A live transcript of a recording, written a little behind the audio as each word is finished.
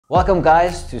Welcome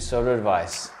guys to Solar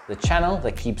Advice, the channel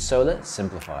that keeps solar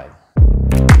simplified.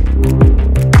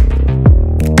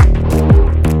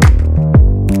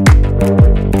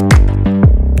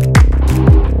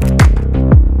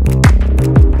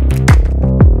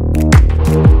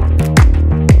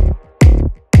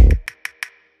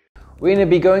 We're going to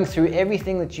be going through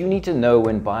everything that you need to know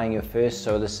when buying your first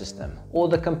solar system. All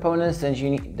the components that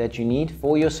you need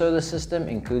for your solar system,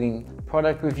 including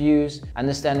product reviews,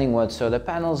 understanding what solar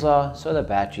panels are, solar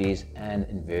batteries, and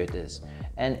inverters,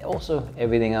 and also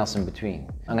everything else in between.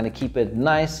 I'm going to keep it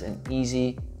nice and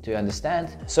easy to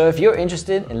understand. So if you're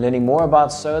interested in learning more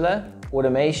about solar,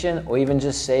 automation, or even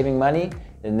just saving money,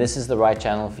 then this is the right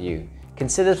channel for you.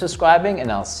 Consider subscribing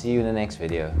and I'll see you in the next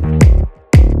video.